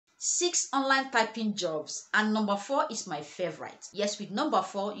6 online typing jobs, and number 4 is my favorite. Yes, with number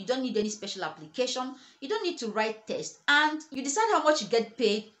 4 you don't need any special application, you don't need to write tests, and you decide how much you get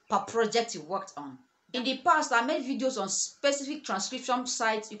paid per project you worked on. In the past, I made videos on specific transcription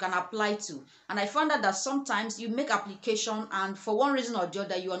sites you can apply to, and I found out that sometimes you make application and for one reason or the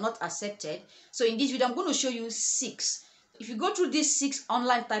other you are not accepted. So in this video I'm going to show you 6. If you go through these 6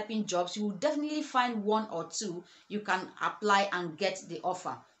 online typing jobs, you will definitely find 1 or 2 you can apply and get the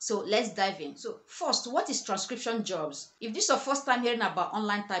offer. So let's dive in. So first, what is transcription jobs? If this is your first time hearing about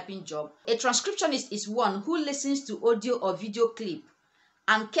online typing job, a transcriptionist is one who listens to audio or video clip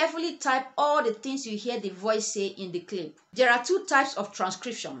and carefully type all the things you hear the voice say in the clip. There are 2 types of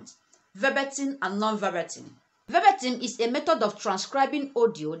transcriptions, verbatim and non-verbatim. Verbatim is a method of transcribing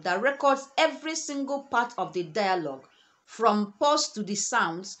audio that records every single part of the dialogue, from pause to the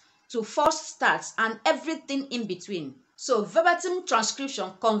sounds to false starts and everything in between. So verbatim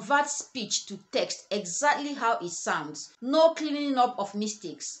transcription converts speech to text exactly how it sounds, no cleaning up of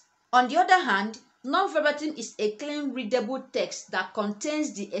mistakes. On the other hand, non-verbatim is a clean readable text that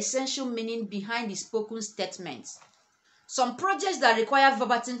contains the essential meaning behind the spoken statements. Some projects that require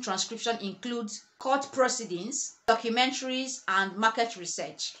verbatim transcription include court proceedings, documentaries, and market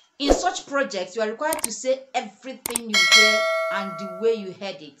research. In such projects, you are required to say everything you hear and the way you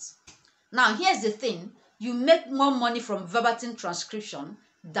heard it. Now, here's the thing. You make more money from verbatim transcription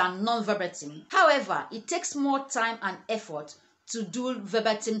than non-verbatim. However, it takes more time and effort to do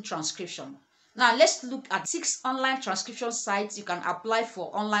verbatim transcription. Now, let's look at 6 online transcription sites you can apply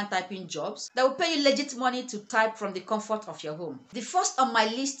for online typing jobs that will pay you legit money to type from the comfort of your home. The first on my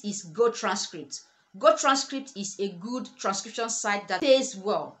list is GoTranscript. GoTranscript is a good transcription site that pays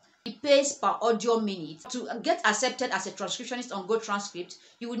well. It pays per audio minute. To get accepted as a transcriptionist on GoTranscript,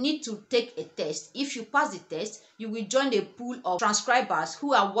 you will need to take a test. If you pass the test, you will join a pool of transcribers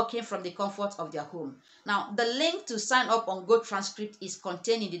who are working from the comfort of their home. Now, the link to sign up on GoTranscript is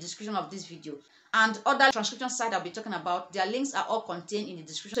contained in the description of this video. And other transcription sites I'll be talking about, their links are all contained in the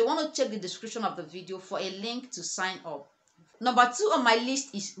description. So you want to check the description of the video for a link to sign up. Number 2 on my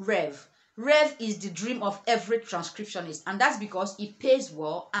list is Rev. Rev is the dream of every transcriptionist, and that's because it pays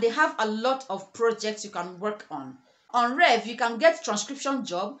well and they have a lot of projects you can work on. On Rev, you can get transcription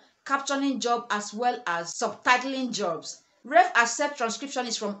job, captioning job, as well as subtitling jobs. Rev accepts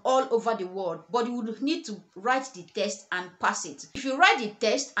transcriptionists from all over the world, but you would need to write the test and pass it. If you write the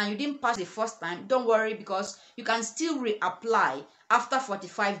test and you didn't pass the first time, don't worry, because you can still reapply after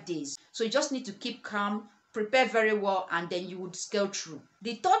 45 days. So you just need to keep calm, prepare very well, and then you would scale through.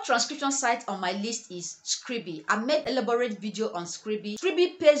 The third transcription site on my list is Scribie. I made an elaborate video on Scribie.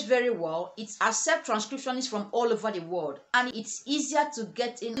 Scribie pays very well. It accepts transcriptionists from all over the world, and it's easier to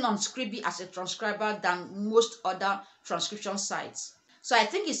get in on Scribie as a transcriber than most other transcription sites. So I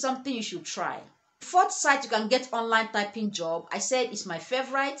think it's something you should try. The fourth site you can get online typing job, I said, is my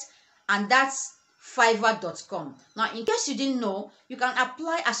favorite, and that's Fiverr.com. Now, in case you didn't know, you can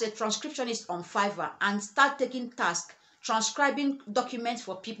apply as a transcriptionist on Fiverr and start taking tasks, transcribing documents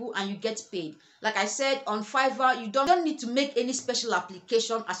for people, and you get paid. Like I said, on Fiverr, you don't need to make any special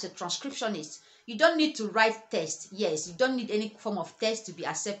application as a transcriptionist. You don't need to write tests. Yes, you don't need any form of test to be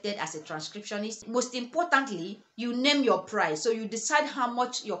accepted as a transcriptionist. Most importantly, you name your price. So you decide how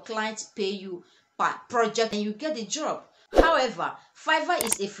much your clients pay you per project and you get the job. However, Fiverr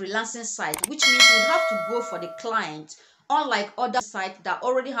is a freelancing site, which means you have to go for the client, unlike other sites that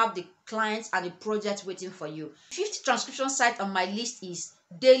already have the clients and the project waiting for you. The 5th transcription site on my list is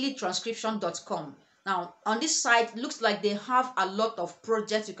dailytranscription.com. Now, on this site, it looks like they have a lot of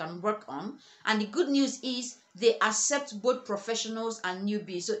projects you can work on, and the good news is they accept both professionals and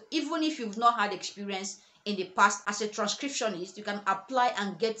newbies. So even if you've not had experience in the past as a transcriptionist, you can apply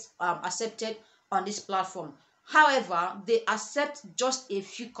and get accepted on this platform. However, they accept just a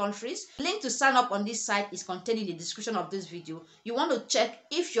few countries. Link to sign up on this site is contained in the description of this video. You want to check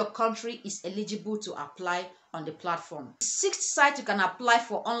if your country is eligible to apply on the platform. The 6th site you can apply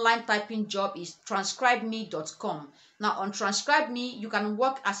for online typing job is transcribeme.com. Now, on TranscribeMe, you can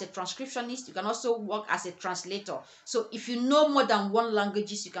work as a transcriptionist. You can also work as a translator. So if you know more than 1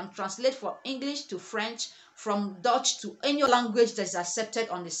 language, you can translate from English to French, from Dutch to any language that is accepted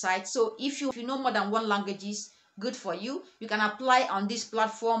on the site. So if you know more than 1 language, good for you. You can apply on this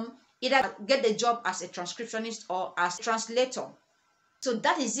platform, either get the job as a transcriptionist or as a translator. So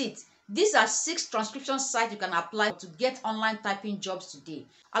that is it. These are 6 transcription sites you can apply to get online typing jobs today.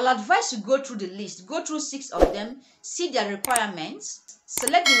 I'll advise you go through the list, go through 6 of them, see their requirements,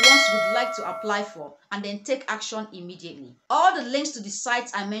 select the ones you would like to apply for, and then take action immediately. All the links to the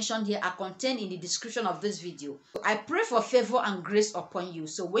sites I mentioned here are contained in the description of this video. I pray for favor and grace upon you.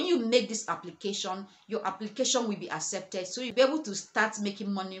 So when you make this application, your application will be accepted. So you'll be able to start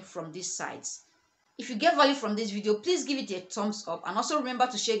making money from these sites. If you get value from this video, please give it a thumbs up, and also remember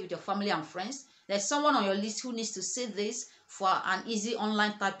to share it with your family and friends. There's someone on your list who needs to see this for an easy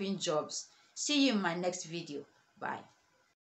online typing jobs. See you in my next video. Bye.